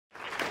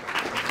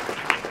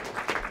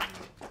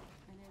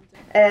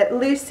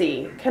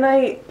Luci, can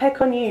I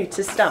pick on you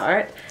to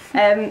start?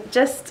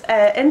 Just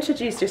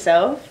introduce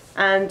yourself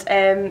and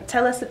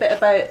tell us a bit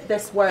about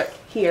this work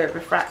here,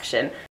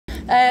 Refraction.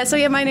 So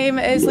yeah, my name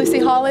is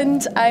Luci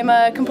Holland. I'm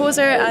a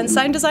composer and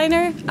sound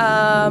designer.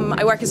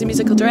 I work as a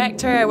musical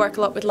director. I work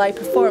a lot with live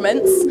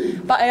performance,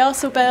 but I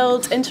also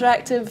build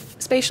interactive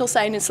spatial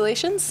sound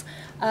installations.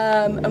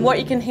 And what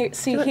you can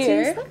see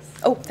here.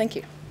 Oh, thank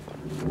you.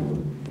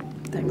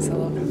 Thanks a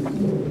lot.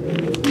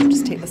 I'll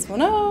just take this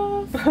one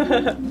off.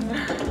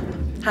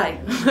 Hi.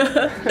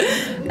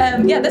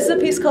 Yeah, this is a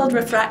piece called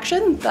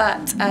Refraction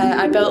that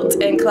I built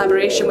in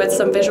collaboration with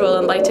some visual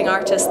and lighting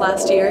artists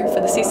last year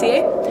for the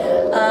CCA.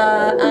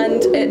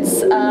 And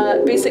it's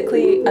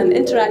basically an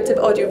interactive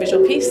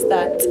audiovisual piece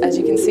that, as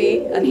you can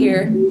see and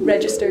hear,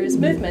 registers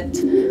movement.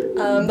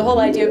 The whole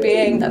idea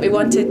being that we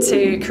wanted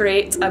to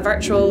create a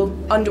virtual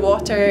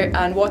underwater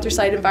and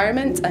waterside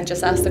environment and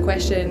just ask the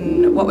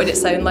question, what would it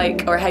sound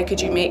like, or how could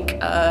you make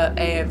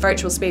a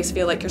virtual space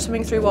feel like you're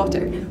swimming through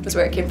water, was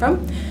where it came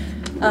from.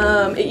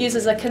 It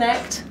uses a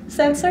Kinect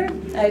sensor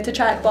to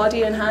track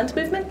body and hand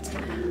movement.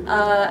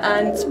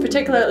 And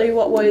particularly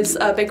what was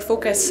a big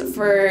focus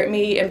for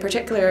me in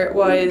particular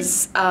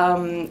was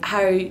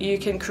how you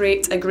can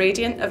create a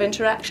gradient of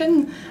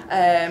interaction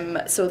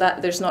so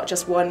that there's not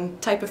just one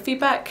type of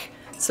feedback.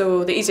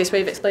 So the easiest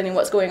way of explaining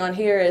what's going on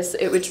here is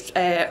it would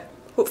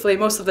hopefully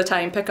most of the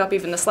time pick up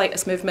even the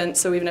slightest movement,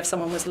 so even if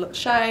someone was a little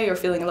shy or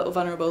feeling a little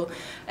vulnerable,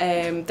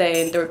 then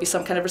there would be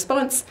some kind of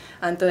response,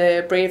 and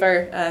the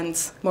braver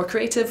and more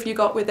creative you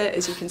got with it,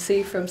 as you can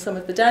see from some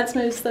of the dance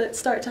moves that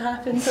start to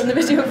happen from the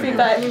video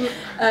feedback,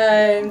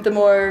 the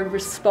more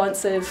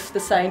responsive the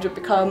sound would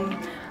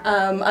become.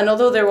 And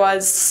although there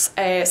was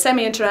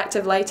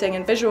semi-interactive lighting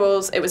and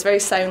visuals, it was very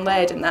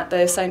sound-led in that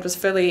the sound was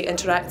fully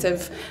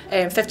interactive.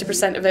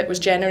 50% of it was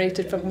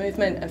generated from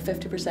movement and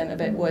 50%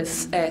 of it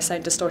was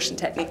sound distortion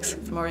techniques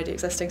from already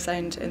existing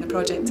sound in the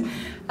project.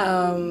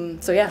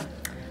 So yeah,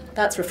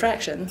 that's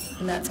Refraction,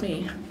 and that's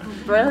me.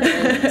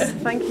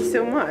 Brilliant, thank you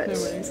so much. No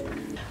worries.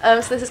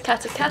 So this is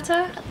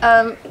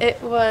Kata.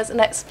 It was an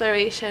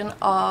exploration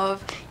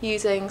of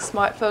using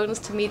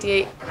smartphones to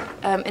mediate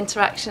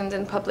interactions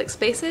in public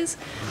spaces.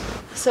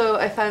 So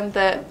I found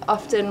that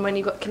often when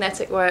you've got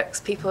kinetic works,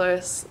 people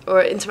are,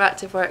 or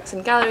interactive works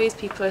in galleries,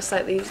 people are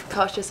slightly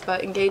cautious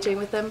about engaging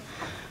with them.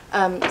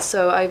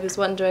 So I was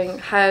wondering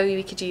how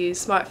we could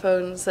use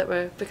smartphones that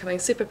were becoming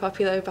super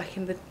popular back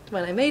in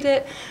when I made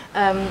it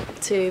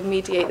to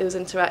mediate those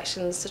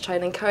interactions, to try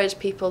and encourage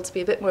people to be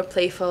a bit more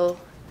playful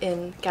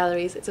in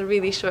galleries. It's a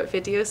really short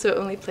video, so it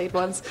only played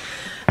once.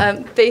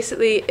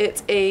 Basically,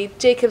 it's a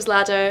Jacob's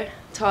ladder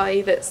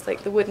toy that's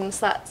like the wooden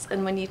slats,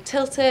 and when you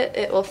tilt it,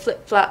 it will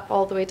flip-flap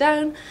all the way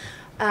down,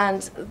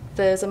 and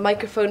there's a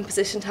microphone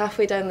positioned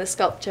halfway down the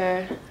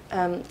sculpture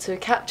to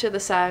capture the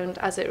sound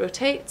as it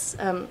rotates.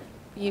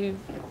 You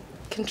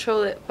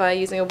control it by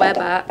using a web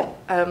app,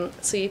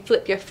 so you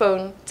flip your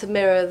phone to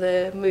mirror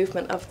the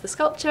movement of the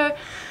sculpture,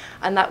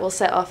 and that will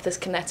set off this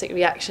kinetic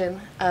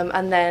reaction.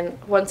 And then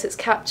once it's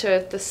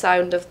captured the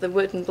sound of the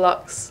wooden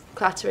blocks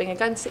clattering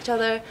against each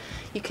other,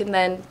 you can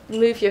then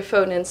move your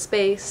phone in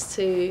space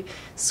to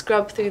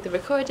scrub through the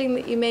recording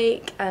that you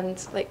make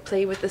and like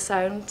play with the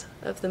sound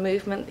of the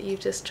movement that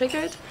you've just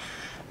triggered.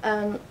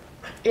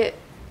 It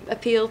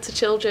appealed to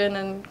children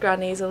and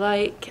grannies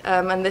alike,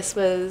 and it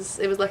was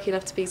lucky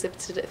enough to be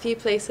exhibited at a few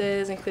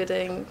places,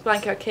 including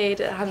Blank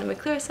Arcade at Hannah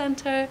McClure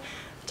Centre,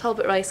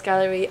 Talbot Rice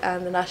Gallery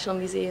and the National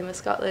Museum of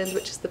Scotland,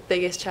 which is the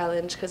biggest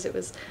challenge because it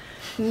was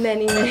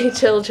many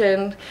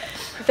children,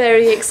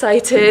 very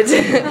excited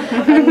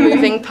and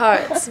moving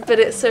parts, but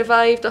it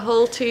survived a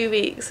whole 2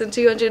 weeks and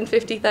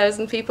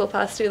 250,000 people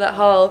passed through that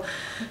hall,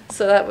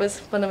 so that was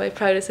one of my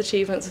proudest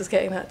achievements, was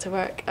getting that to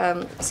work.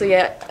 So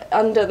yeah,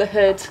 under the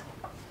hood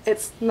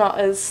it's not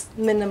as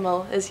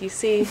minimal as you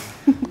see.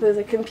 There's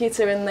a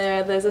computer in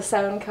there, there's a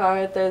sound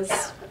card, there's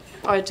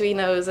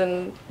Arduinos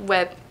and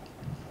web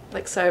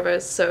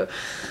servers, so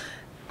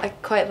I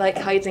quite like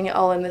hiding it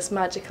all in this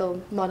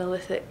magical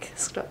monolithic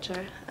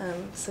structure.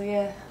 So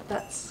yeah,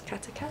 that's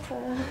Kata.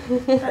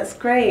 That's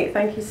great,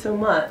 thank you so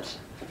much.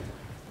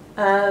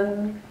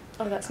 Oh,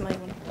 that's my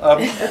one.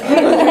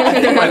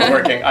 I think mine's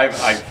working.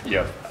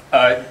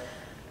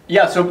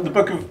 Yeah, so the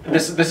book of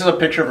this is a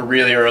picture of a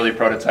really early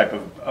prototype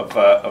of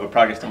a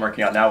project I'm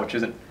working on now, which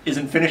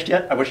isn't finished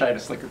yet. I wish I had a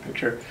slicker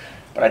picture,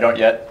 but I don't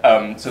yet.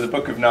 So the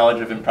Book of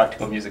Knowledge of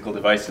Impractical Musical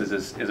Devices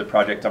is a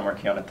project I'm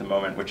working on at the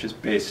moment, which is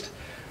based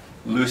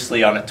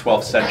loosely on a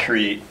 12th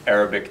century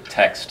Arabic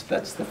text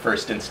that's the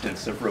first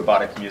instance of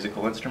robotic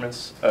musical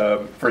instruments,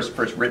 first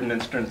written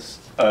instance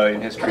in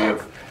history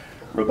of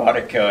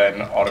robotic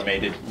and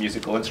automated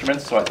musical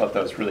instruments. So I thought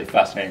that was a really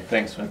fascinating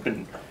thing. So I've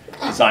been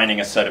designing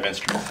a set of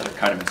instruments that are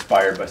kind of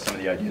inspired by some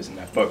of the ideas in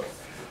that book.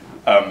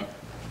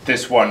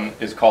 This one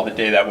is called The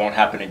Day That Won't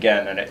Happen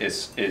Again, and it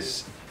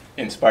is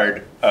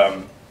inspired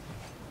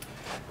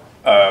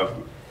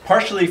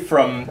partially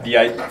from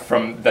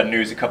the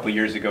news a couple of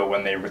years ago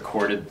when they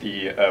recorded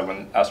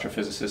when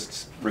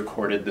astrophysicists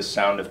recorded the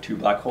sound of two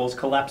black holes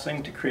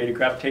collapsing to create a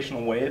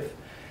gravitational wave,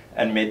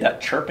 and made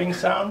that chirping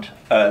sound.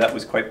 That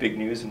was quite big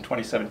news in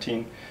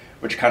 2017,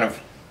 which kind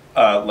of,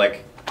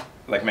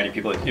 like many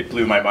people, it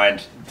blew my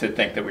mind to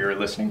think that we were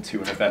listening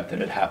to an event that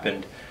had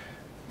happened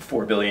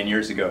 4 billion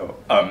years ago.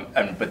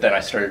 But then I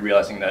started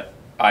realizing that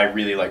I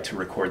really like to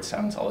record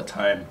sounds all the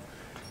time,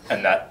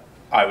 and that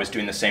I was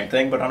doing the same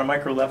thing, but on a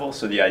micro level.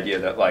 So the idea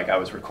that like I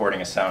was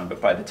recording a sound,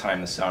 but by the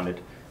time the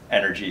sounded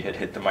energy had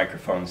hit the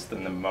microphones,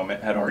 then the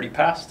moment had already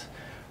passed.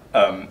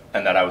 And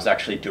that I was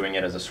actually doing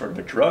it as a sort of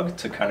a drug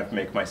to kind of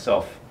make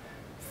myself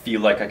feel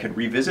like I could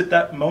revisit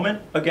that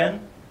moment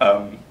again,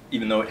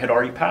 even though it had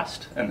already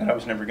passed, and that I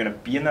was never going to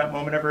be in that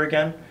moment ever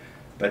again.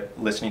 But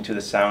listening to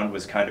the sound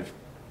was kind of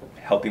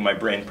helping my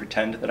brain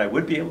pretend that I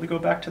would be able to go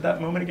back to that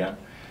moment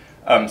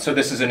again. So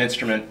this is an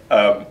instrument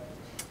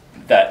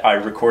that I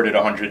recorded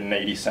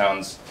 180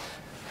 sounds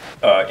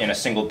in a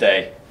single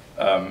day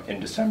in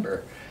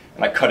December.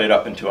 And I cut it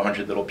up into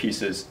 100 little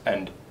pieces,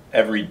 and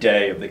every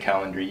day of the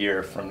calendar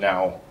year from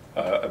now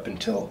up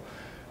until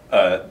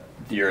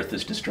the Earth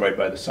is destroyed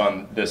by the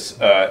sun,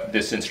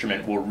 this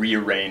instrument will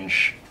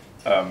rearrange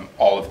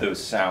all of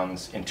those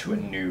sounds into a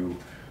new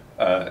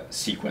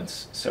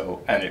sequence.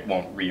 So, and it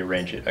won't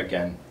rearrange it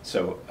again.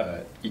 So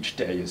each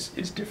day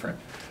is different.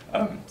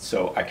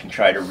 So I can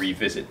try to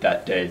revisit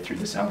that day through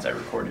the sounds I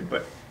recorded,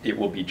 but it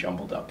will be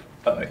jumbled up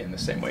in the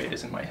same way it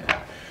is in my head.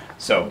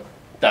 So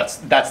that's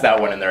that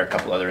one, and there are a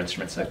couple other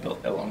instruments I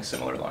built along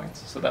similar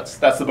lines. So that's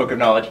the Book of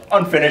Knowledge,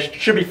 unfinished,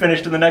 should be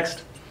finished in the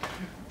next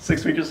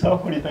 6 weeks or so.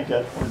 What do you think,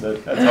 Ed? Or is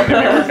that's helping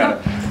me work on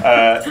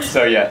it.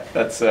 So yeah,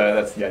 that's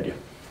the idea.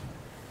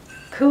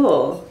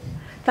 Cool.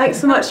 Thanks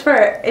so much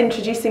for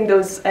introducing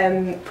those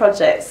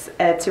projects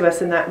to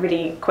us in that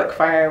really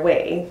quick-fire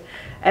way.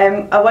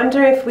 I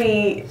wonder if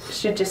we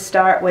should just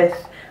start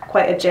with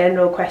quite a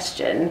general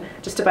question,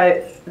 just about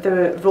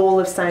the role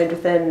of sound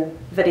within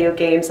video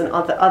games and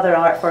other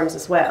art forms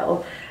as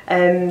well.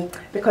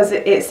 Because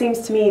it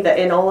seems to me that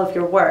in all of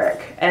your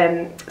work,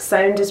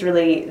 sound is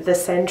really the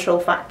central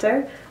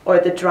factor or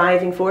the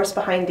driving force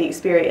behind the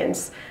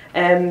experience.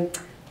 And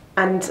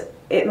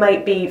it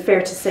might be fair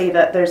to say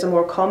that there's a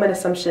more common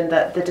assumption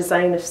that the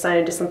design of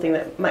sound is something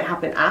that might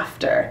happen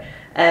after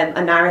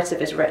a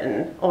narrative is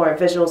written or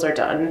visuals are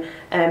done,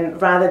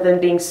 rather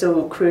than being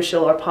so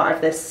crucial or part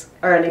of this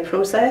early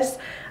process.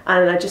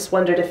 And I just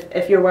wondered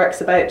if your work's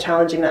about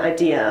challenging that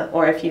idea,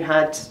 or if you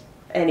had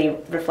any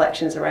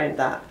reflections around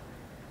that.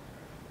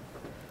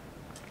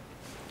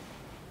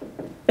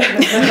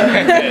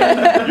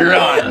 You're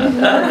on.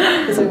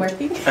 Is it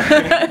working?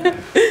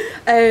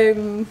 I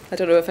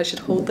don't know if I should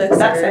hold this.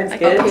 That sounds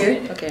good. Up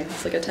here. Okay,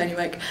 it's like a tiny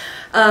mic.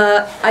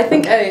 I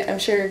think I'm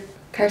sure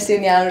Kirsty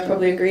and Yann would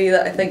probably agree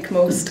that I think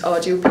most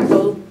audio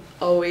people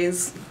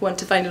always want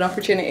to find an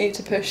opportunity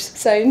to push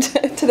sound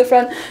to the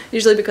front,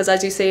 usually because,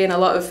 as you say, in a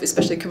lot of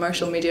especially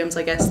commercial mediums,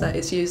 I guess, that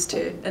is used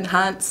to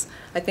enhance.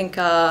 I think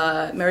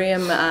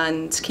Miriam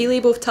and Keely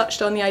both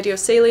touched on the idea of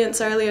salience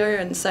earlier,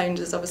 and sound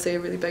is obviously a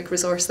really big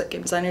resource that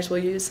game designers will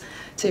use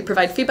to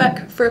provide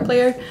feedback for a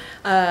player.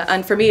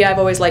 And for me, I've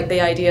always liked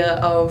the idea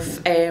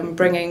of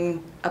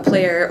bringing a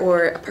player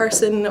or a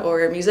person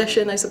or a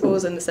musician, I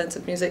suppose, in the sense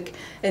of music,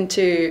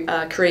 into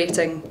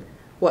creating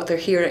what they're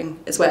hearing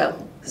as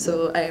well.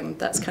 So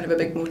that's kind of a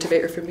big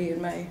motivator for me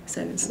in my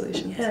sound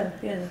installations.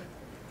 Yeah.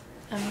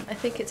 I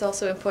think it's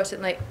also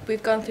important, like,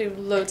 we've gone through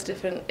loads of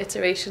different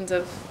iterations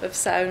of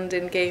sound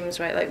in games,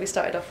 right? Like, we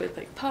started off with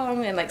like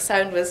Pong, and like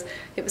sound was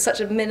such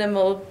a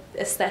minimal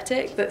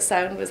aesthetic that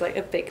sound was like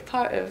a big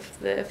part of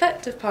the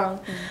effect of Pong.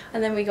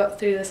 And then we got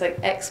through this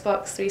like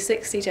Xbox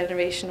 360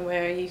 generation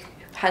where you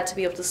had to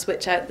be able to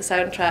switch out the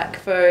soundtrack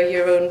for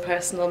your own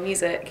personal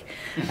music.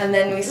 And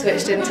then we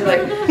switched into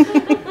like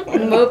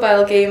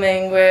mobile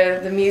gaming,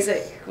 where the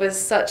music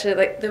was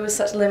there was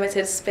such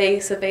limited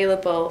space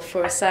available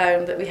for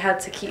sound that we had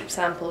to keep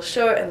samples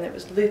short, and it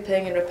was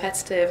looping and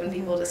repetitive, and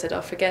people just said,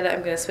 oh, forget it,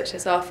 I'm going to switch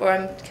this off, or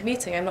I'm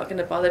commuting, I'm not going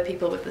to bother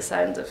people with the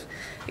sound of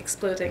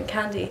exploding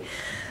candy.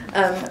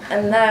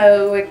 And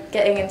now we're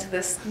getting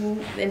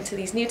into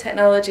these new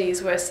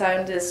technologies where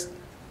sound is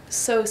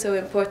so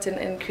important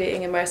in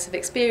creating immersive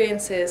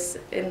experiences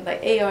in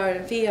like AR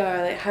and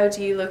VR. Like, how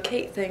do you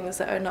locate things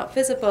that are not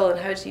visible, and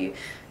how do you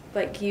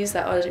like use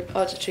that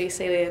auditory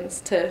salience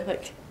to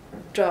like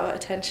draw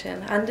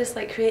attention, and just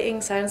like creating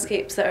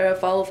soundscapes that are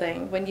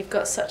evolving. When you've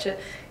got such a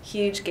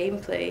huge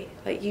gameplay,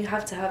 like, you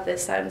have to have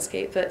this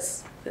soundscape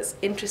that's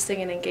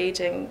interesting and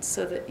engaging,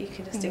 so that you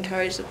can just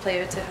encourage the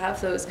player to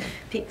have those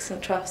peaks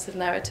and troughs of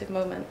narrative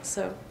moments.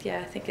 So yeah,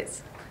 I think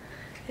it's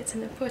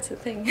an important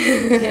thing.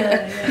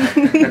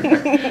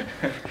 Yeah.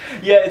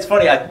 Yeah, it's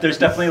funny. There's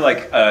definitely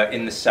like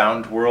in the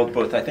sound world,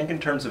 both I think in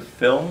terms of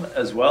film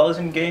as well as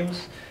in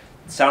games,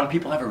 sound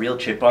people have a real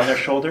chip on their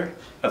shoulder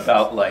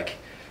about like,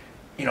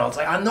 you know, it's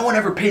like no one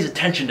ever pays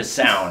attention to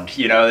sound.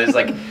 You know, there's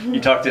like, you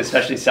talk to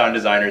especially sound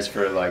designers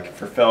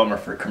for film or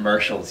for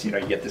commercials. You know,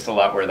 you get this a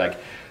lot where like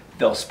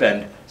they'll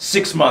spend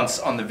 6 months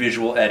on the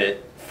visual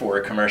edit for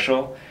a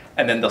commercial,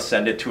 and then they'll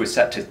send it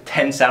to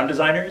 10 sound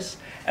designers,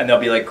 and they'll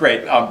be like,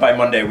 great, by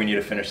Monday we need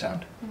a finished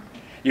sound.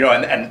 you know,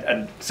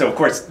 and so of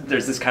course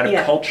there's this kind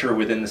of culture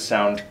within the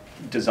sound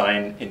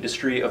design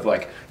industry of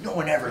like, no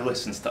one ever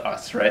listens to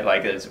us, right?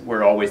 Like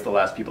we're always the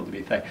last people to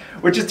be thanked,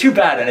 which is too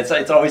bad. And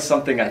it's always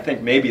something I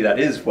think maybe that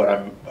is what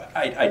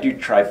I do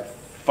try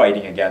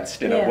fighting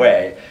against in a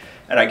way.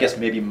 And I guess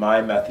maybe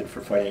my method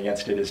for fighting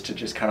against it is to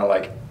just kind of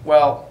like,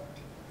 well,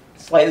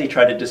 slightly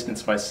try to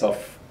distance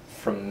myself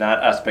from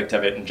that aspect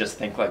of it and just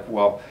think like,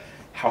 well,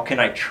 how can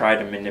I try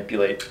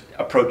to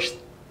approach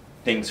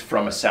things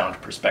from a sound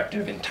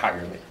perspective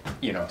entirely,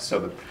 you know?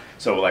 So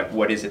like,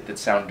 what is it that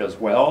sound does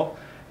well?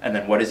 And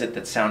then what is it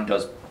that sound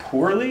does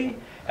poorly?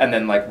 And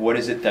then like, what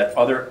is it that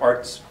other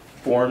arts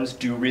forms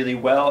do really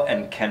well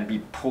and can be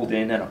pulled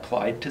in and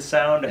applied to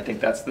sound? I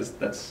think that's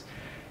the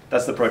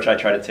approach I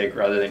try to take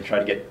rather than try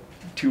to get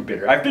too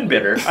bitter. I have been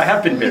bitter,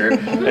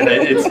 and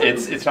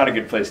it's not a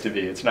good place to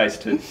be. It's nice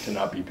to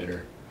not be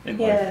bitter in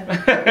life.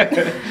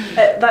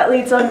 That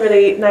leads on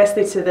really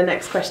nicely to the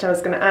next question I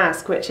was going to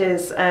ask, which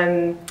is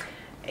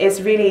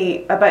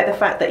really about the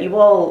fact that you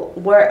all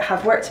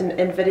have worked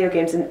in video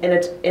games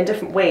in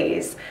different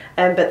ways,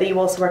 but that you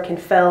also work in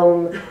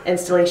film,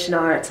 installation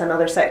art and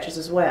other sectors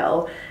as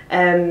well.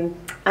 And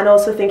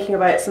also thinking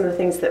about some of the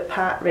things that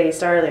Pat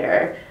raised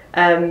earlier,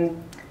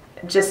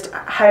 just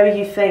how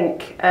you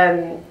think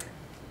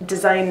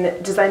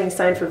designing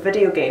sound for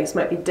video games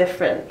might be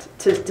different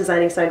to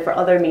designing sound for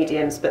other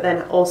mediums, but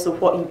then also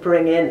what you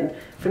bring in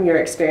from your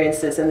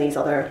experiences in these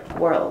other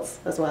worlds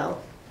as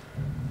well.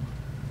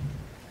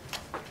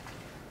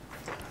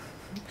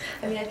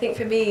 I mean, I think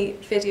for me,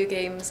 video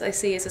games I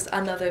see as just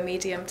another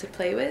medium to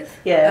play with.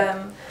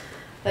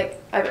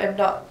 Like, I've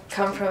not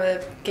come from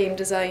a game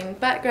design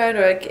background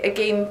or a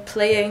game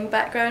playing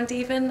background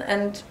even,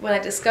 and when I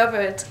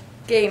discovered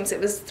games,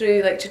 it was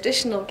through like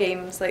traditional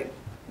games like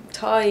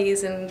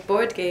toys and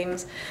board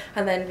games,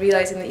 and then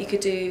realising that you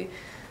could do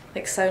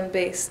like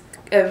sound-based,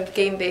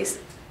 game-based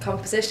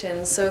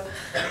compositions. So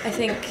I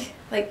think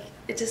like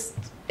it's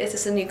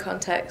just a new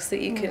context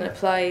that you can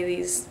apply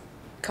these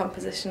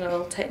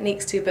compositional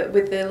techniques to, but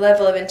with the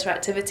level of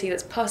interactivity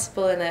that's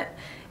possible in it,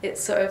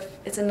 it's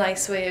a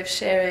nice way of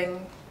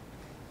sharing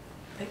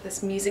like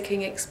this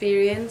musicking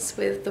experience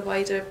with the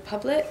wider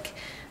public.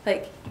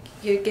 Like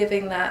you're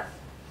giving that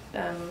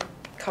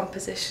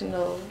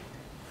compositional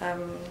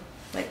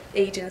like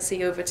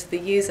agency over to the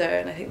user,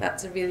 and I think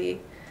that's a really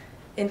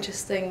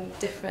interesting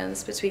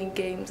difference between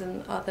games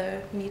and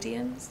other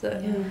mediums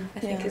that I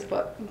think is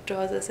what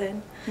draws us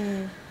in.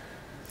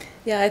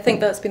 Yeah, I think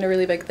that's been a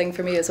really big thing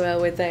for me as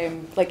well with,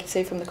 like you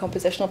say, from the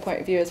compositional point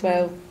of view as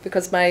well,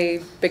 because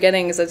my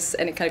beginnings as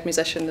any kind of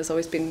musician has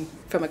always been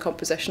from a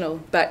compositional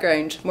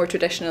background, more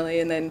traditionally,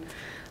 and then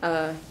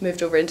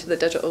moved over into the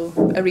digital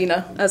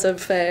arena as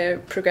I've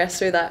progressed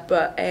through that.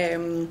 But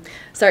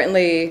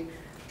certainly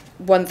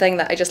one thing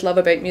that I just love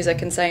about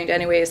music and sound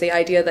anyway is the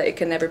idea that it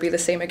can never be the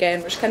same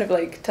again, which kind of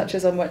like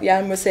touches on what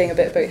Yann was saying a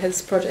bit about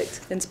his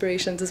project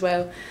inspirations as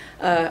well.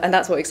 And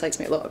that's what excites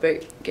me a lot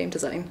about game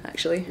design,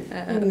 actually,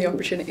 and the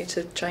opportunity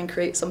to try and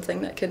create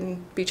something that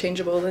can be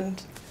changeable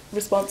and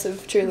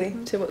responsive truly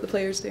to what the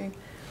player's doing.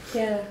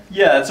 Yeah,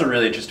 that's a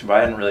really interesting point.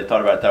 I hadn't really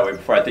thought about it that way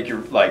before. I think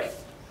you're like,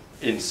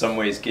 in some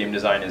ways, game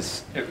design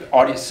is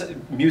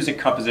music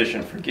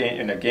composition for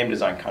in a game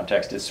design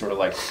context is sort of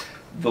like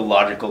the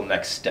logical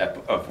next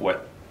step of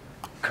what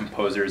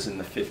composers in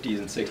the 50s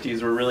and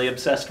 60s were really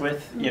obsessed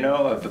with, you know,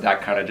 of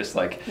that kind of just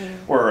like,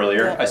 or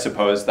earlier, I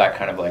suppose, that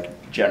kind of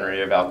like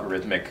generative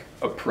algorithmic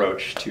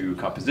approach to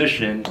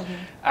composition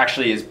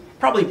actually is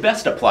probably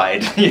best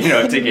applied, you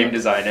know, to game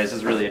design. Is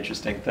a really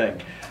interesting thing.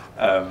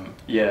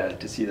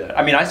 To see that.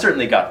 I mean, I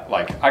certainly got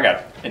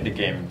into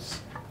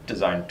games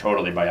design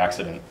totally by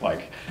accident,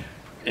 like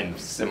in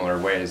similar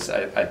ways,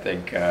 I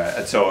think.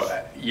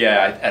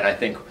 And I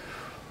think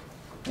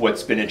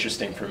what's been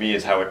interesting for me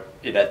is how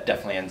it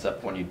definitely ends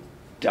up, when you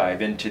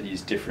dive into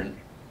these different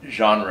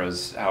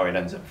genres, how it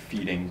ends up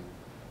feeding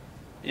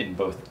in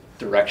both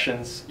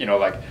directions. You know,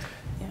 like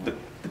the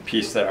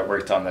piece that I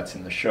worked on that's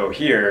in the show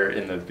here,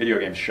 in the video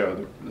game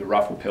show, the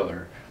Raffle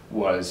Pillar,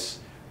 was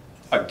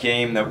a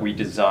game that we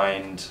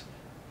designed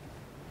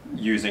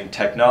using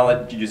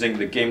technology, using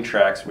the game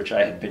tracks, which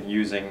I had been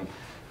using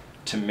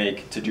to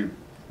do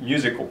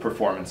musical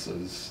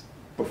performances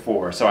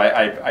before. So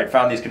I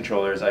found these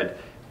controllers, I'd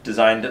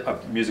designed a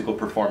musical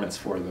performance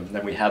for them,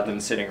 then we had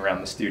them sitting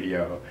around the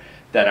studio.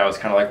 Then I was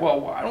kind of like, well,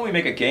 why don't we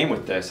make a game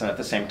with this? And at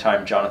the same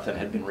time, Jonathan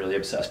had been really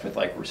obsessed with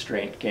like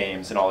restraint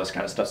games and all this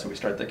kind of stuff, so we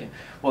started thinking,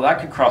 well, that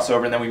could cross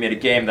over, and then we made a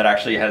game that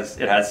actually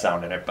has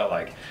sound in it, but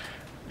like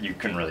you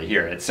couldn't really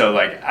hear it. So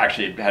like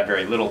actually it had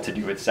very little to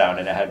do with sound,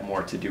 and it had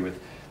more to do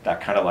with that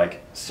kind of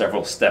like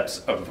several steps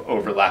of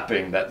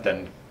overlapping that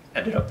then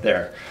ended up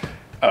there.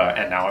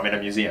 And now I'm in a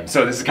museum.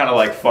 So this is kind of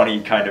like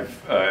funny kind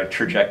of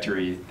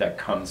trajectory that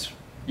comes.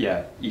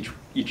 Yeah,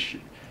 each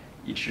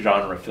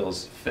genre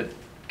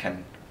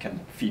can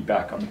feed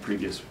back on the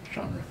previous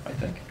genre, I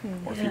think,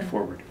 or feed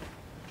forward.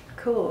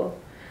 Cool.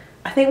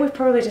 I think we've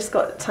probably just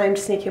got time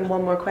to sneak in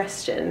one more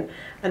question.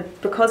 And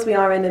because we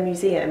are in a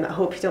museum, I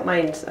hope you don't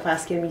mind if I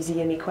ask you a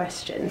museum-y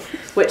question,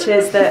 which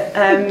is that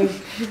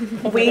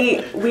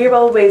we're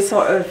always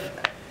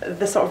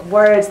the sort of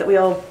words that we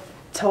all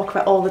talk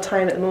about all the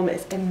time at the moment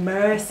is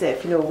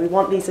immersive. You know, we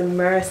want these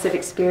immersive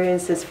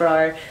experiences for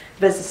our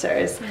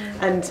visitors,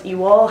 and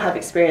you all have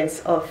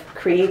experience of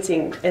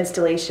creating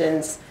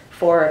installations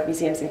for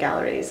museums and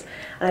galleries.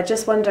 And I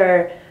just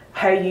wonder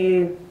how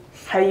you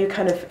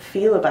kind of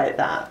feel about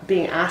that,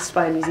 being asked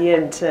by a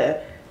museum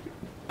to,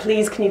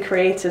 please can you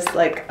create us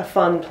like a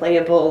fun,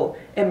 playable,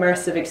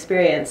 immersive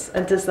experience?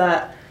 And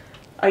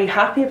are you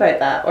happy about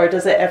that, or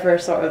does it ever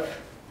sort of,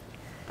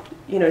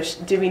 you know,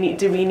 do we need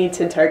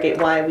to interrogate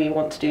why we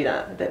want to do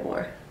that a bit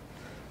more?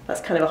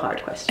 That's kind of a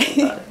hard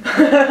question.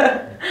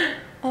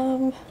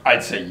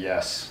 I'd say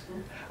yes.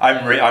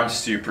 I'm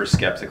super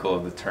skeptical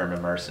of the term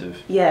immersive.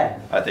 Yeah.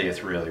 I think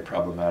it's really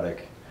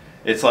problematic.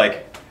 It's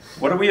like,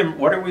 what are we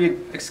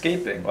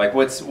escaping? Like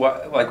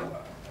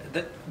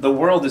the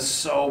world is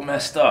so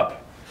messed up.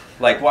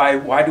 Like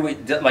why do we,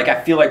 like,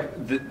 I feel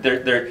like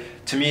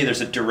to me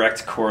there's a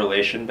direct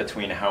correlation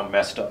between how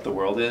messed up the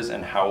world is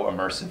and how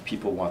immersive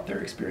people want their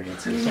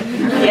experiences.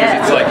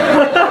 Yeah. It's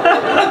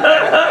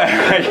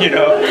like, you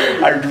know,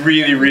 I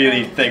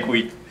really think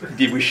we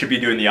should be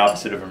doing the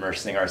opposite of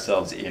immersing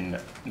ourselves in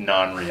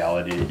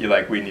non-reality.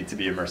 Like, we need to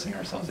be immersing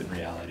ourselves in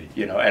reality,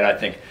 you know. And I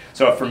think,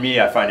 so for me,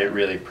 I find it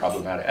really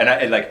problematic. And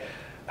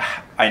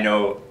I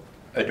know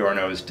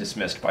Adorno is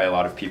dismissed by a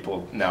lot of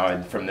people now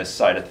and from this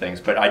side of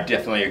things, but I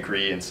definitely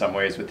agree in some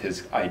ways with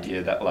his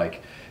idea that,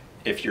 like,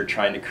 if you're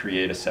trying to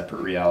create a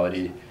separate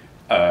reality,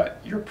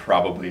 you're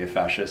probably a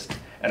fascist.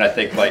 And I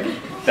think, like,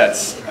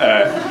 that's,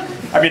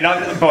 I mean,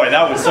 boy,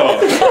 that was so,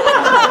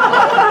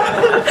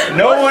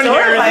 no one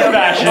here is a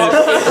fascist.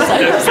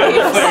 Just so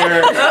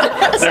clear.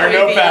 There are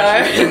no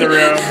fascists in the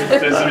room.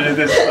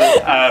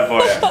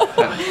 Boy,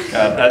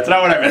 God, that's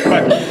not what I meant.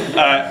 But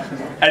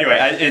anyway,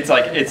 I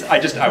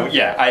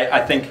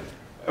think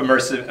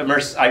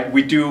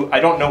I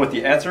don't know what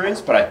the answer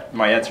is, but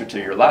my answer to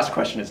your last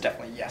question is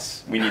definitely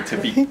yes. We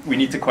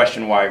need to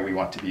question why we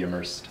want to be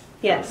immersed.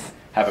 Yes.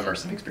 Have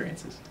immersive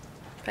experiences.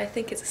 I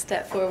think it's a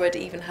step forward,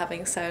 even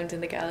having sound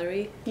in the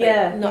gallery.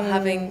 Yeah. Like, not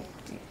having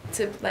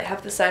to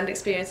have the sound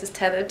experiences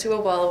tethered to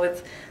a wall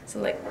with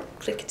some like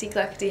clickety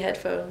clackety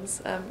headphones.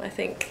 I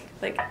think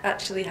like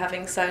actually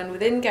having sound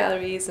within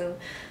galleries and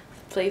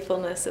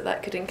playfulness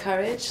that could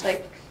encourage.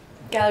 Like,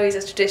 galleries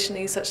are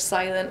traditionally such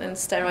silent and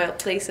sterile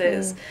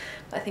places.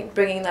 I think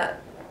bringing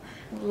that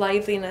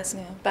liveliness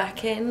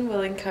back in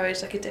will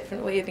encourage like a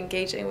different way of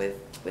engaging with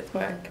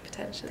work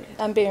potentially.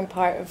 And being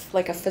part of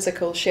like a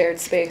physical shared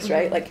space,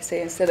 right? Like you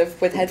say, instead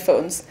of with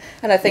headphones.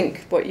 And I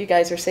think what you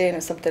guys are saying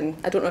is something,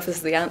 I don't know if this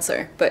is the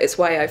answer, but it's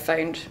why I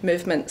found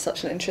movement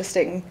such an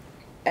interesting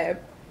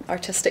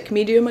artistic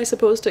medium, I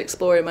suppose, to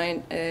explore in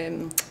my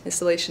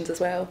installations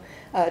as well.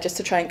 Just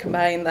to try and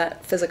combine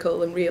that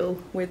physical and real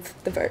with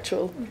the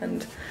virtual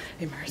and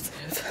immersive.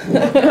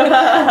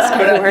 That's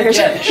quite a word.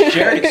 Yeah,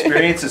 shared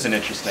experience is an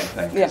interesting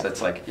thing, because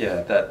it's like,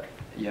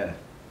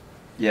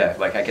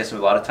 like, I guess a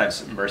lot of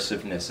times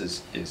immersiveness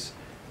is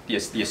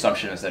the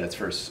assumption is that it's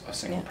for a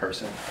single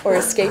person. Or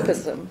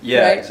escapism.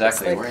 Yeah, right?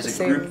 exactly. Like whereas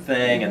a group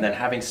thing, and then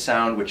having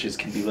sound which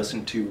can be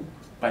listened to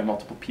by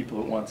multiple people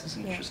at once is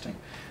interesting.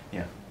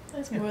 Yeah.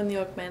 It's more on the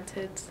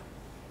augmented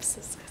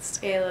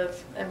scale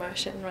of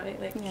immersion, right?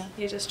 Like,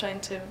 you're just trying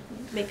to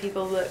make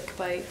people look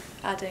by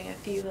adding a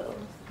few little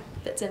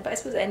bits in. But I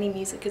suppose any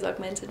music is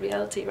augmented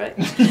reality, right?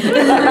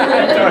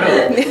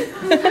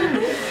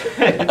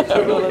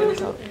 Totally.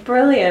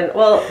 Brilliant.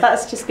 Well,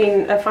 that's just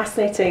been a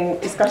fascinating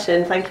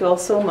discussion. Thank you all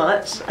so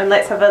much. And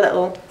let's have a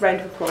little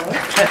round of applause.